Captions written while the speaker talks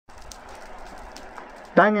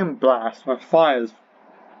Banging blast, my fire's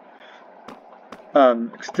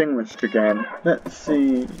extinguished again. Let's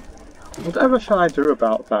see. Whatever shall I do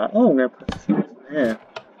about that? Oh, I'm going to put this in here.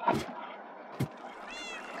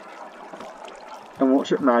 And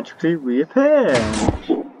watch it magically reappear.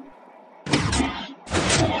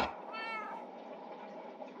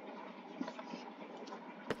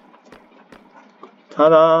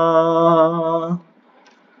 Ta-da!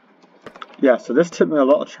 Yeah, so this took me a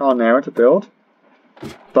lot of trial and error to build,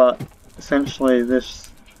 but essentially this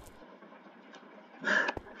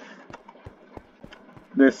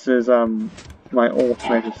is my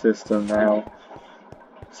automated system now,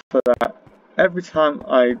 so that every time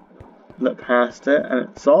I look past it and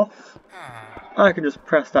it's off, I can just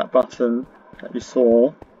press that button that you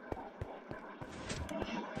saw,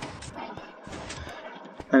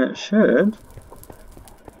 and it should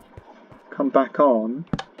come back on.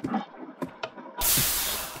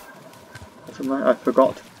 I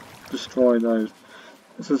forgot to destroy those.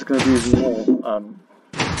 This is going to be even more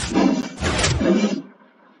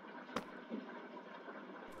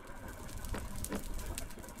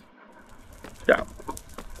yeah.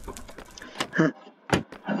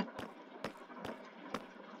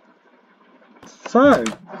 So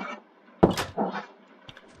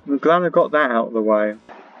I'm glad I got that out of the way.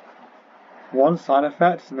 One side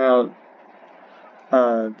effect now,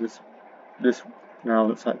 this now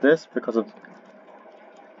looks like this because of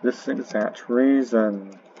this exact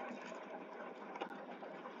reason.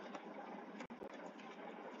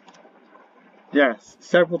 Yes,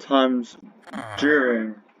 several times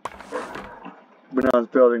during when I was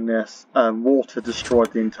building this, water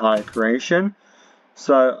destroyed the entire creation,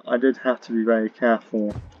 so I did have to be very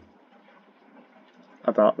careful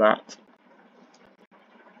about that.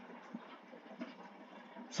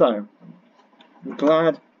 So, I'm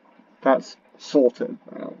glad that's sorted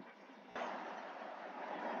now.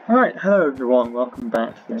 Alright, hello everyone, welcome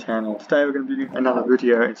back to the channel. Today we're going to be doing another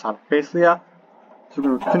video inside of Baslia. So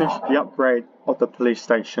we're going to finish the upgrade of the police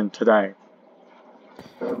station today.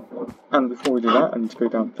 And before we do that, I need to go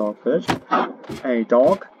down to dog village. A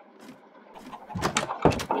dog.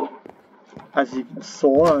 As you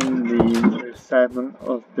saw in the segment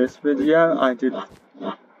of this video, I did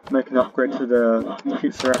make an upgrade to the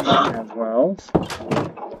pizza recipe as well.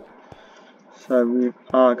 So we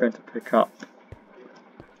are going to pick up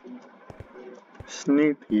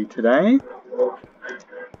Snoopy today.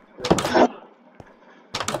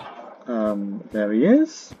 There he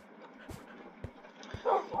is.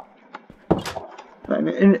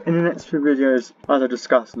 In the next few videos, as I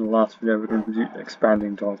discussed in the last video, we're going to be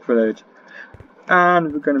expanding Dog Village,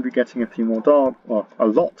 and we're going to be getting a few more dogs, well, a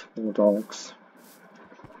lot more dogs.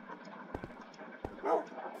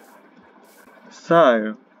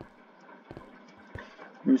 So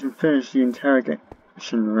we can finish the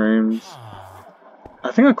interrogation rooms.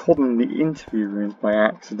 I think I called them the interview rooms by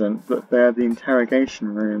accident, but they're the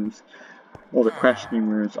interrogation rooms, or the questioning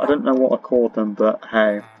rooms. I don't know what I called them, but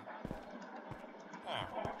hey.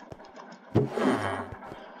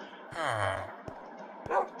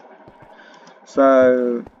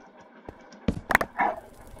 So,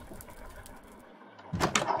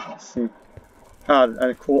 let's see. I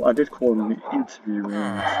did call them the interview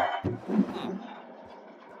rooms.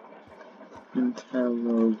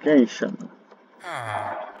 Interrogation.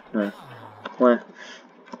 No. Where?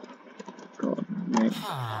 God, mate.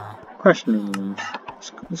 Questioning rooms.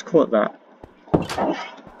 Let's call it that.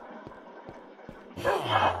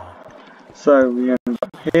 So we end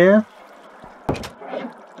up here,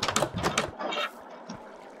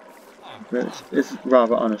 which is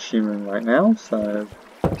rather unassuming right now, so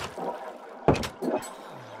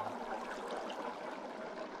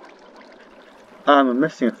I'm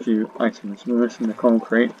missing a few items. We're missing the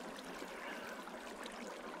concrete.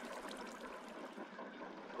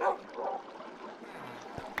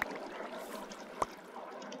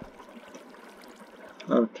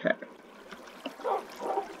 Okay.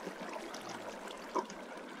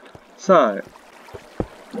 So,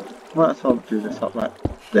 might as well do this up like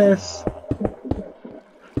this.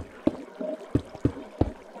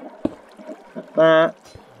 Like that.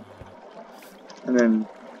 And then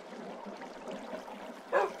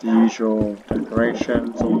the usual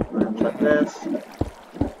decorations of rooms like this.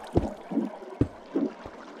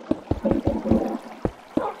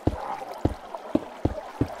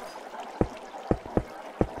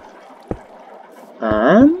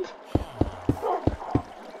 And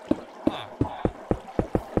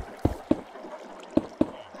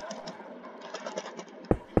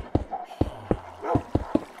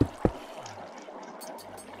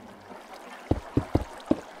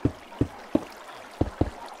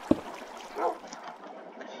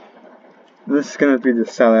This is going to be the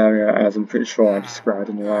cell area, as I'm pretty sure I described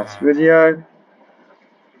in the last video.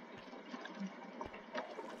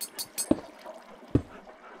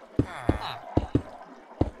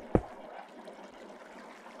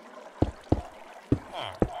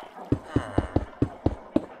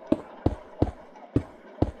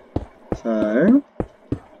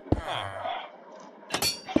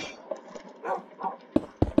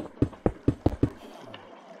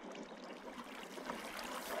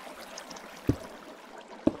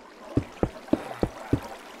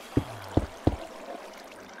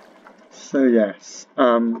 So yes,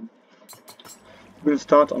 we're going to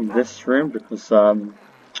start on this room because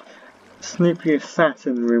Snoopy is sat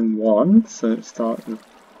in room 1, so let's start with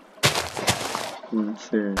room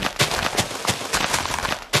 2.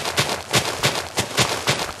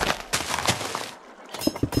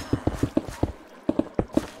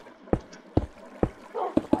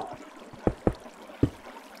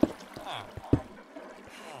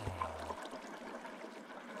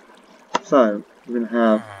 So we're going to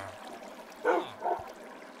have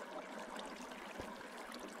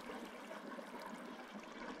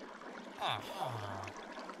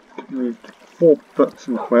with 4 books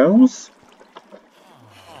and quills.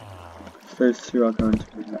 So those 2 are going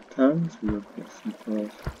to be left hands. We will put some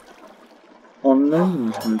quills on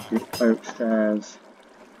them. There's going to be oak stairs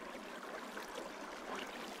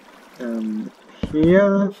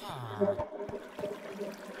here.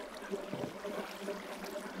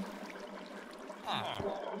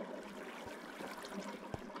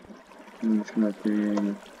 And it's going to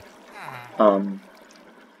be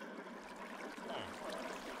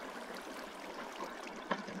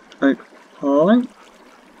oak pie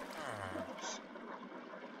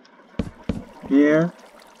here,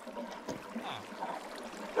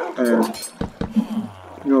 and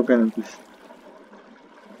you're going to be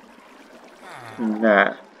in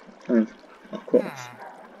there, and of course.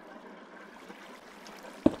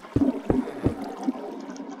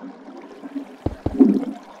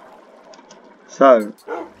 So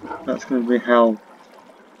that's going to be how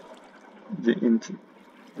the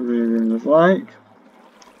room is like.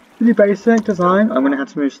 Pretty basic design. I'm going to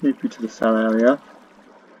have to move Snoopy to the cell area,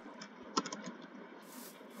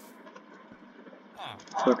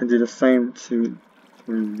 so I can do the same to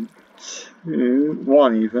room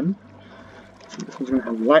 1 even. So this one's going to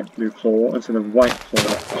have light blue claw instead of white claw.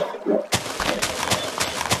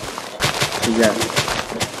 So yeah.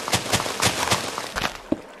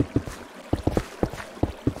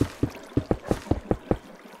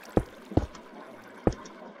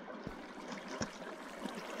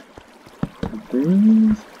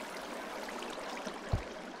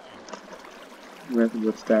 Where's the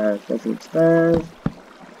wood stairs? Where's the wood stairs?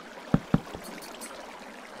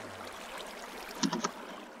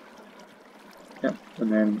 Yep,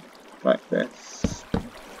 and then like this.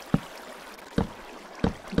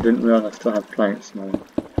 I didn't realise I still had planks now.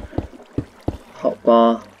 Hot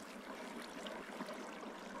bar.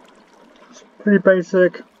 It's pretty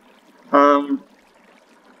basic.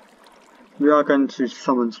 We are going to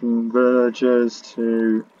summon some villagers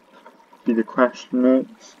to be the questioners,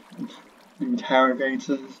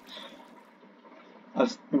 interrogators. I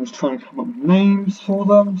was trying to come up with names for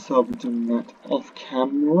them, so I'll be doing that off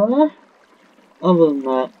camera. Other than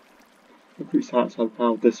that, I'm pretty satisfied with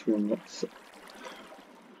how this room looks.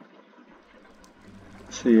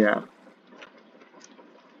 So yeah.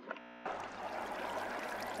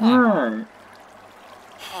 Alright.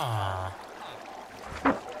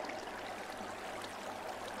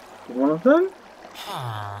 One of them?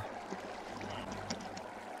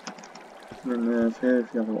 And then here's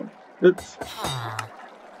the other one. Oops.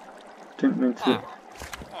 Didn't mean to.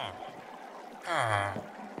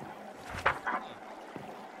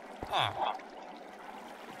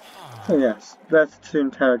 So yes, there's 2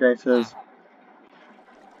 interrogators.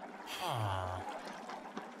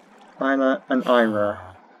 Isla and Ira.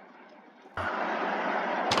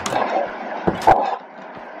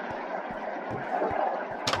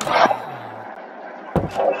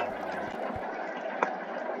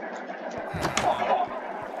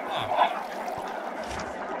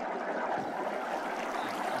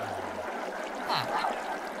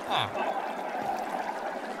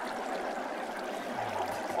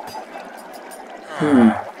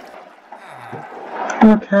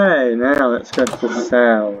 Okay, now let's go to the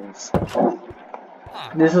cells.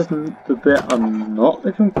 This is the bit I'm not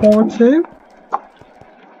looking forward to.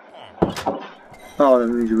 Oh,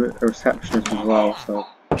 and then you a receptionist as well, so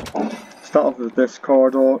start off with this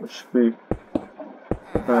corridor, it should be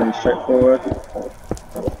very straightforward.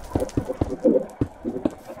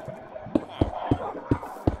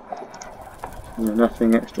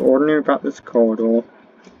 Nothing extraordinary about this corridor.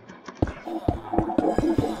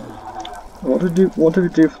 What did we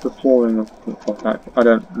do for the flooring of that? I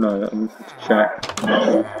don't know. I'm going to check.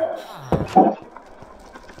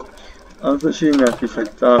 I was literally in there a few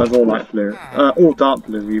seconds. It was all light blue, all dark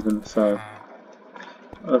blue even. So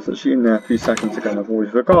I was literally in there a few seconds ago, and I've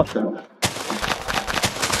always forgotten.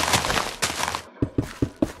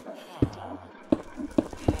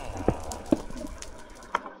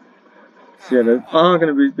 So yeah,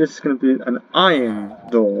 this is going to be an iron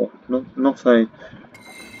door, not a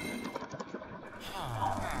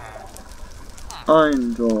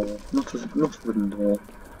iron door, not a wooden door.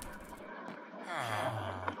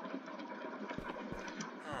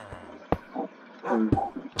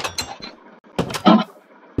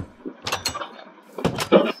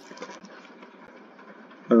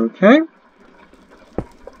 Okay.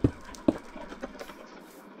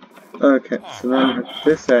 Okay, so then we have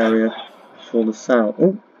this area for the south.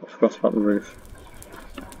 Oh, I forgot about the roof.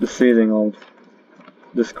 The ceiling of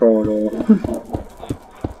this corridor.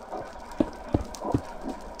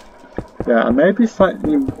 Yeah, I may be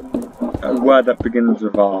slightly aware that begins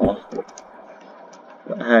with R.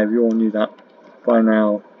 But hey, we all knew that by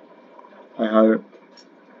now, I hope.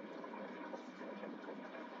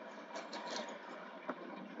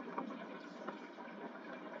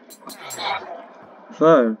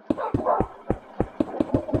 So,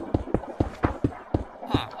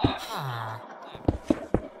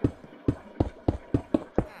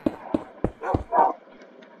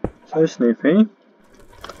 Snoopy.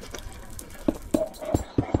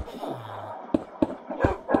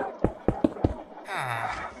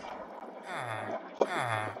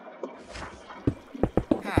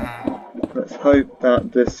 Let's hope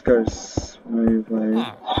that this goes smoothly.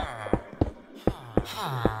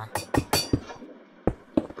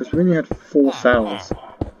 Because we only had 4 cells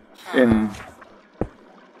in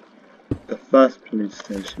the first police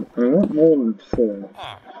station. I mean, we want more than 4.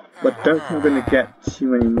 But I don't think we're going to get too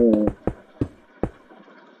many more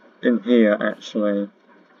in here, actually.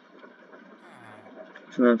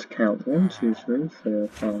 So now to count 1, 2, 3, 4,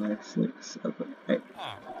 5, 6, 7, 8.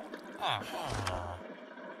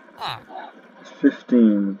 It's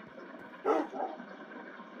 15.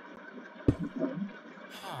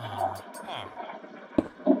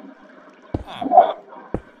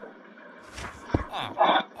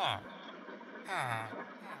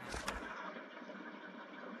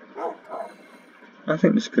 I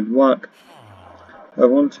think this could work.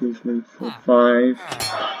 1, 2, 3, 4, 5.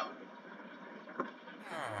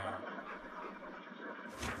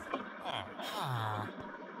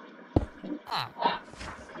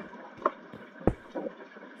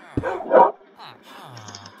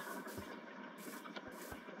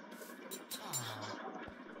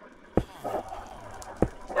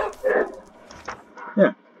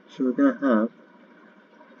 Yeah, so we're going to have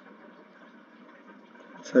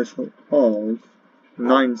a total of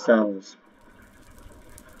 9 cells.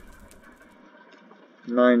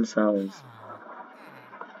 9 cells.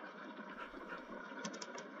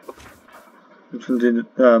 I'm going to do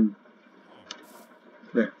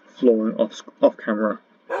the flooring off camera.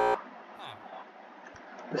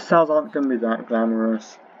 The cells aren't going to be that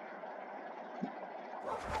glamorous.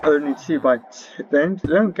 Only 2 by 2. They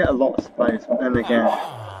don't get a lot of space, but then again,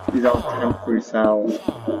 these are temporary cells.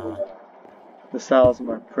 The cells in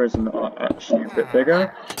my prison are actually a bit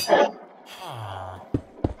bigger.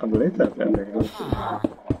 I believe they're a bit bigger.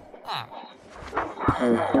 I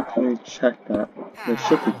will quickly check that. They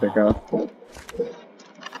should be bigger.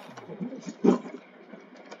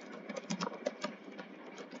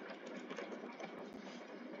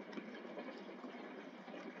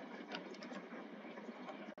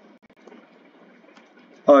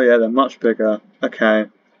 Oh yeah, they're much bigger. Okay.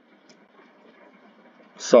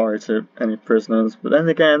 Sorry to any prisoners, but then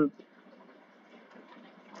again,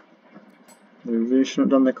 we really shouldn't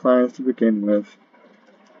have done the crimes to begin with.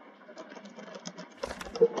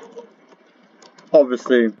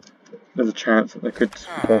 Obviously, there's a chance that they could be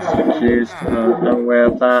falsely accused, and I'm aware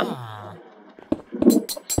of that.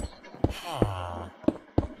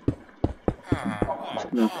 Just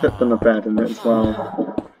gonna put them to bed in it as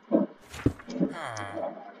well.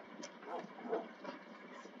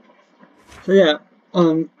 So yeah,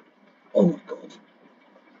 oh my god.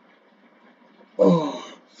 Oh,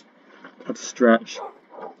 had to stretch.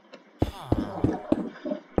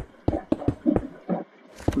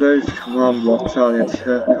 Those command blocks earlier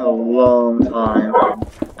took a long time.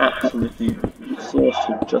 Absolutely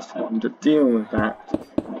exhausted just having to deal with that.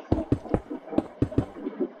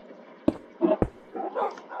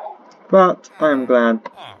 But I am glad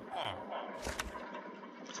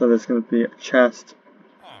So there's going to be a chest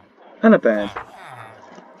and a bed.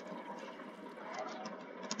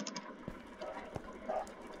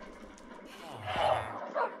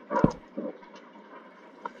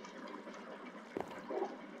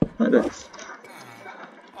 Like this.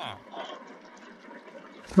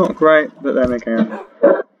 Not great, but then again.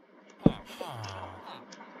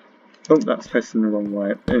 Oh, that's facing the wrong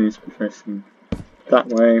way. It needs to be facing that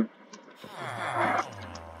way.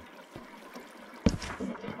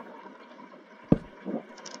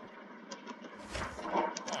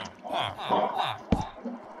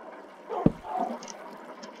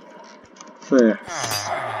 So yes.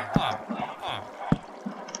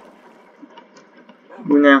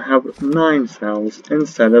 We now have 9 cells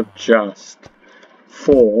instead of just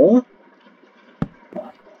 4.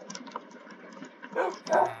 But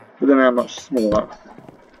they're now much smaller.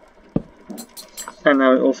 And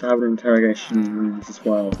now we also have an interrogation rooms as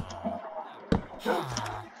well.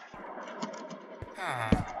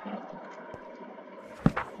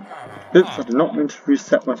 Oops, I did not mean to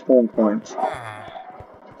reset my spawn point.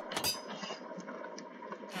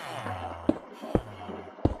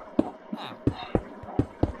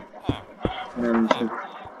 And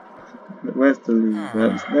where's the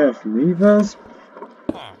levers? There's the levers.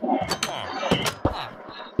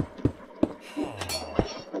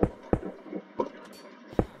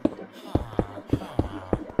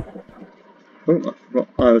 Oh, I forgot.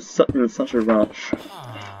 I was in such a rush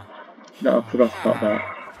that I forgot about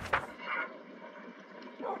that.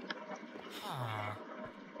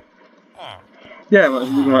 Yeah, we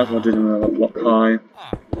might as well do them another block high.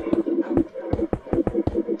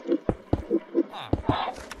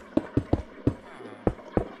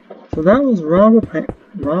 So that was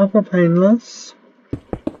rather painless.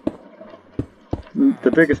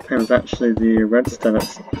 The biggest pain was actually the redstone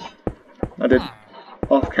I did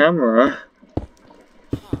off camera.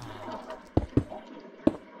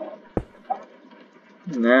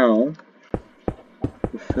 Now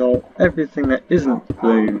we fill everything that isn't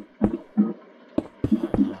blue.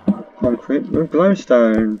 Concrete with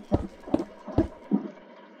glowstone.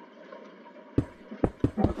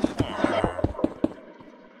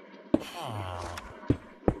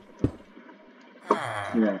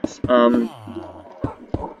 Yes, I'm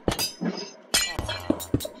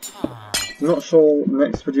not sure what the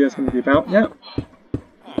next video is going to be about yet.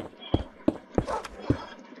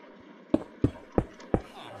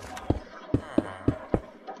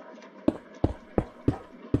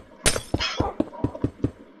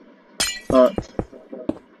 But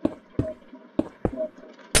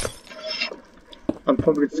I'm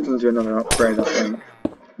probably just going to do another upgrade, I think.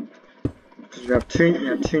 Because we have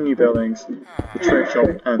two new buildings, the trade shop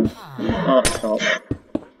and the art shop.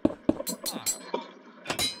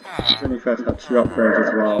 Then you first have 2 upgrades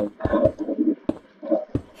as well.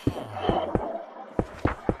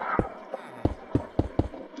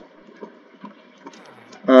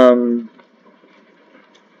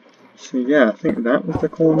 So yeah, I think that was the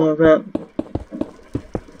corner of it.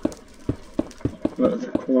 That's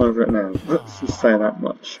the corner of it now. Let's just say that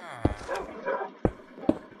much.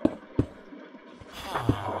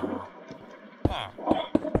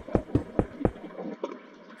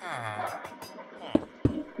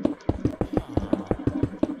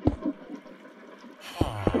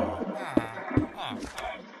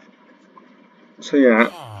 So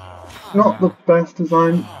yeah, not the best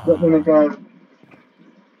design, but then again,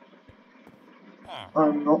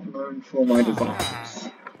 I'm not known for my designs.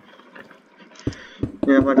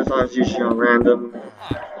 Yeah, my designs usually are random,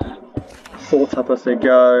 thought up as they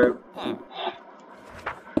go,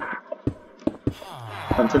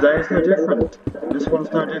 and today is no different. This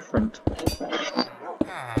one's no different.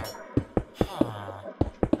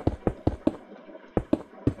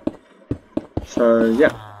 So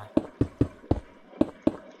yeah.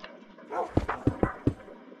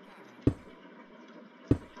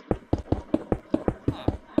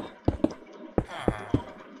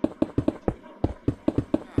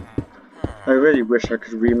 I really wish I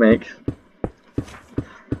could remake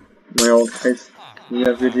my old case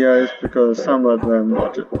videos, because some of them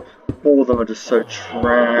are just, all of them are just so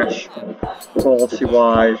trash, quality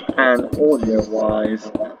wise and audio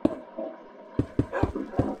wise.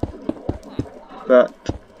 But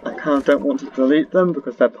I kind of don't want to delete them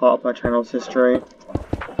because they're part of my channel's history.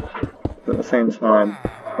 But at the same time,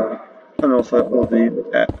 and also all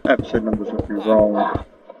the episode numbers would be wrong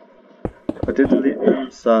if I did delete them,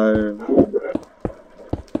 so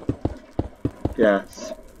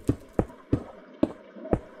yes.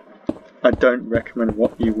 I don't recommend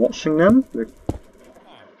you watching them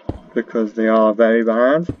because they are very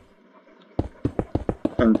bad,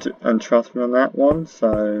 and and trust me on that one,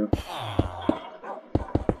 so...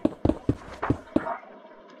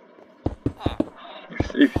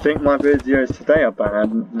 If you think my videos today are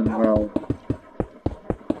bad, then well...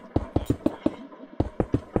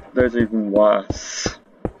 Those are even worse.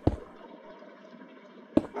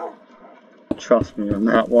 Trust me on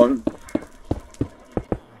that one.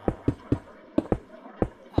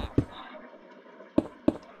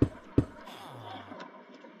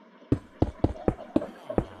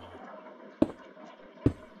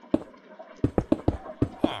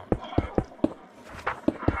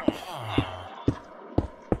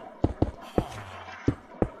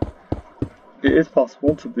 It is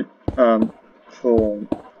possible to be, for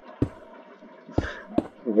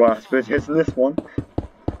worse videos than this one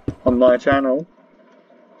on my channel.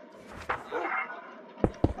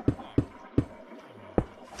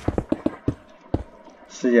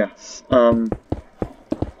 So yes, when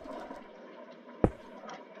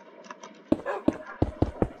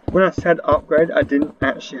I said upgrade, I didn't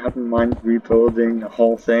actually have in mind rebuilding the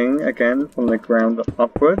whole thing again from the ground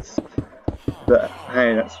upwards. But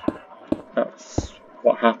hey, that's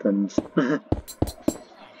what happens.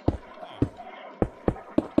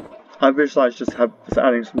 I visualized just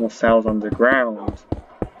adding some more cells underground.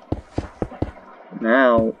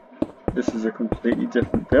 Now, this is a completely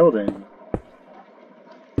different building.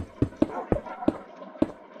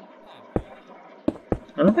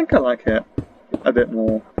 And I think I like it a bit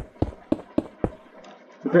more.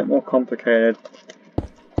 It's a bit more complicated.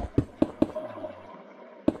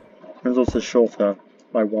 It's also shorter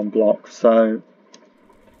by 1 block, so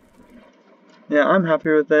yeah, I'm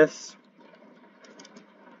happy with this.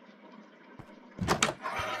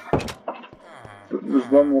 But there's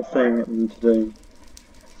one more thing that we need to do.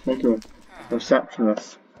 Make a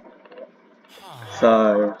receptionist.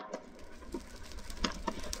 So,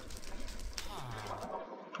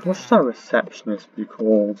 what should our receptionist be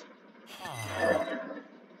called?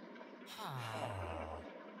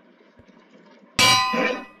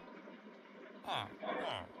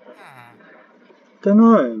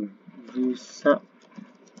 Dunno. Receptionist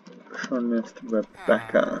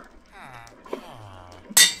Rebecca.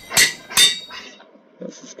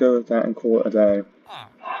 Let's just go with that and call it a day.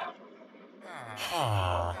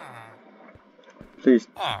 Please.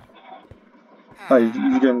 Oh,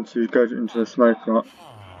 you're going to go into the smoke, right?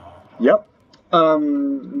 Yep.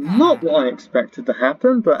 Not what I expected to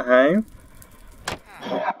happen, but hey.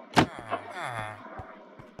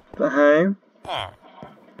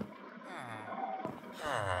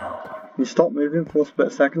 Can you stop moving for a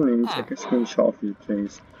split second and take a screenshot of you,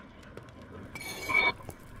 please?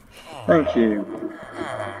 Thank you.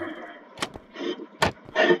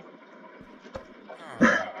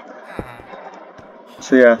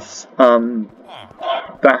 So yes,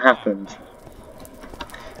 that happened.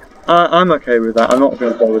 I'm okay with that. I'm not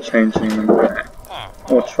going to bother changing them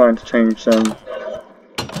or trying to change them.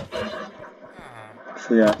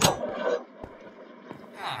 So yeah.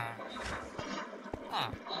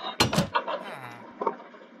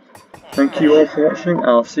 Thank you all for watching.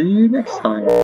 I'll see you next time.